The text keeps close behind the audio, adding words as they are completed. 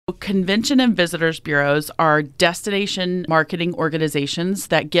Convention and Visitors Bureaus are destination marketing organizations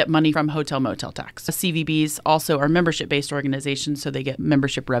that get money from hotel motel tax. CVBs also are membership-based organizations, so they get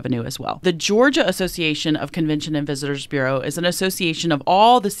membership revenue as well. The Georgia Association of Convention and Visitors Bureau is an association of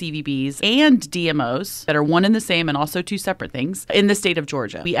all the CVBs and DMOs that are one and the same and also two separate things in the state of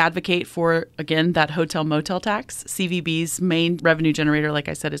Georgia. We advocate for, again, that hotel motel tax. CVB's main revenue generator, like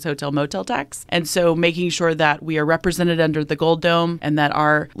I said, is hotel motel tax. And so making sure that we are represented under the Gold Dome and that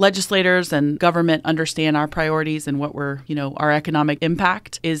our legislators and government understand our priorities and what we're, our economic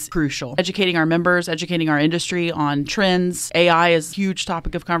impact is crucial. Educating our members, educating our industry on trends. AI is a huge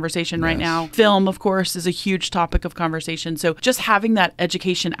topic of conversation right now. Film, of course, is a huge topic of conversation. So just having that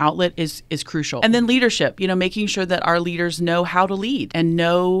education outlet is crucial. And then leadership, making sure that our leaders know how to lead and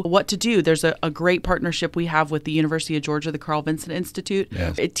know what to do. There's a great partnership we have with the University of Georgia, the Carl Vinson Institute.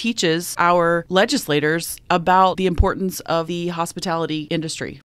 Yes. It teaches our legislators about the importance of the hospitality industry.